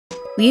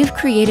we have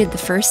created the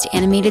first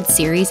animated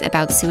series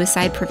about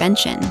suicide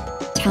prevention,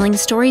 telling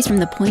stories from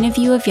the point of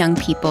view of young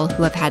people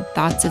who have had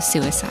thoughts of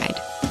suicide.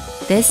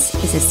 This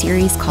is a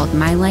series called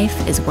My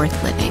Life is Worth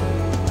Living.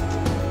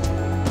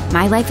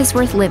 My Life is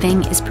Worth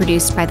Living is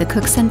produced by the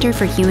Cook Center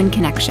for Human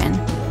Connection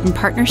in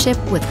partnership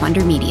with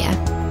Wonder Media.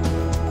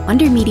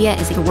 Wonder Media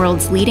is the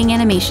world's leading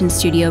animation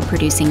studio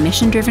producing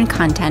mission-driven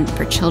content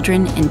for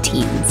children and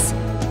teens.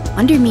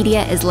 Wonder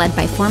Media is led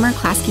by former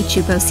Klasky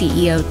Csupo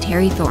CEO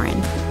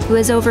Thoren, who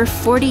has over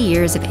 40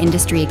 years of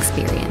industry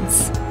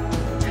experience.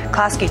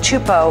 Klasky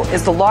Csupo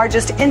is the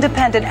largest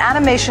independent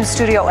animation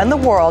studio in the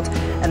world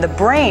and the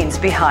brains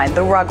behind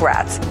the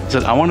Rugrats.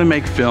 I want to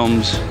make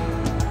films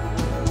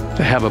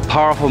that have a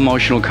powerful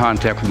emotional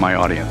contact with my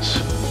audience.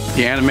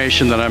 The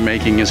animation that I'm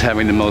making is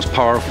having the most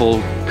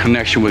powerful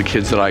connection with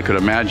kids that I could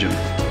imagine.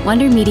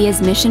 Wonder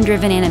Media's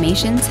mission-driven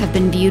animations have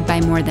been viewed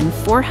by more than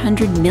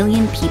 400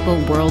 million people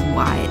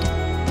worldwide.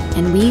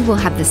 And we will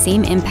have the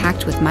same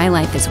impact with My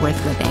Life is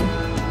Worth Living.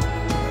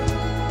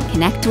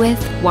 Connect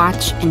with,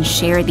 watch, and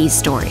share these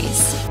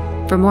stories.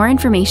 For more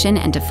information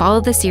and to follow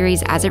the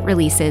series as it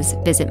releases,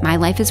 visit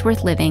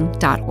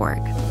mylifeisworthliving.org.